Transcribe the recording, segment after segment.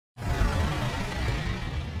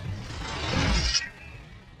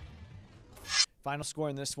Final score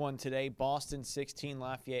in this one today, Boston 16,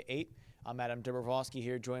 Lafayette 8. I'm Adam Dobrowolski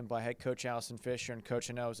here, joined by head coach Alison Fisher. And Coach,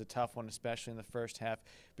 I know it was a tough one, especially in the first half.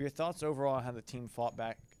 But your thoughts overall on how the team fought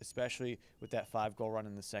back, especially with that 5-goal run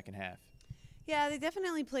in the second half? Yeah, they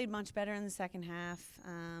definitely played much better in the second half,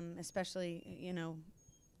 especially,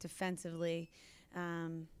 defensively.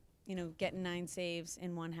 Getting 9 saves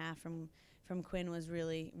in one half from Quinn was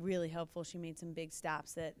really, really helpful. She made some big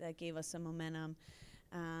stops that gave us some momentum.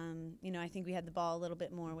 I think we had the ball a little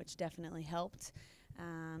bit more, which definitely helped.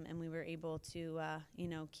 And we were able to,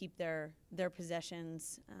 keep their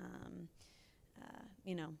possessions.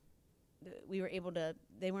 We were able to.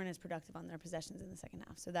 They weren't as productive on their possessions in the second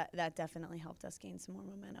half, so that definitely helped us gain some more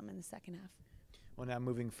momentum in the second half. Well, now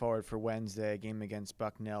moving forward for Wednesday, a game against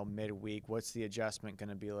Bucknell midweek. What's the adjustment going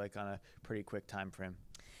to be like on a pretty quick time frame?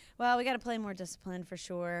 Well, we got to play more disciplined for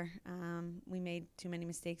sure. We made too many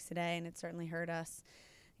mistakes today, and it certainly hurt us.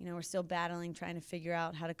 We're still battling, trying to figure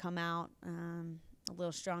out how to come out a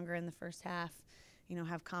little stronger in the first half.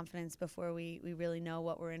 Have confidence before we really know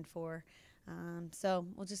what we're in for. So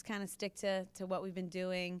we'll just kind of stick to what we've been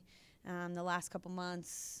doing the last couple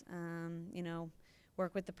months.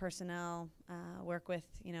 Work with the personnel, work with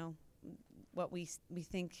what we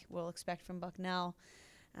think we'll expect from Bucknell.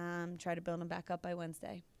 Try to build them back up by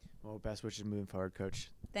Wednesday. Well, best wishes moving forward,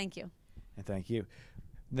 Coach. Thank you. And thank you.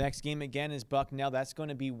 The next game again is Bucknell. That's going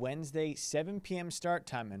to be Wednesday, 7 p.m. start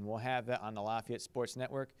time, and we'll have that on the Lafayette Sports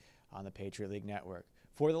Network on the Patriot League Network.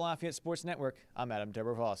 For the Lafayette Sports Network, I'm Adam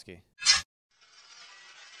Dobrowolski.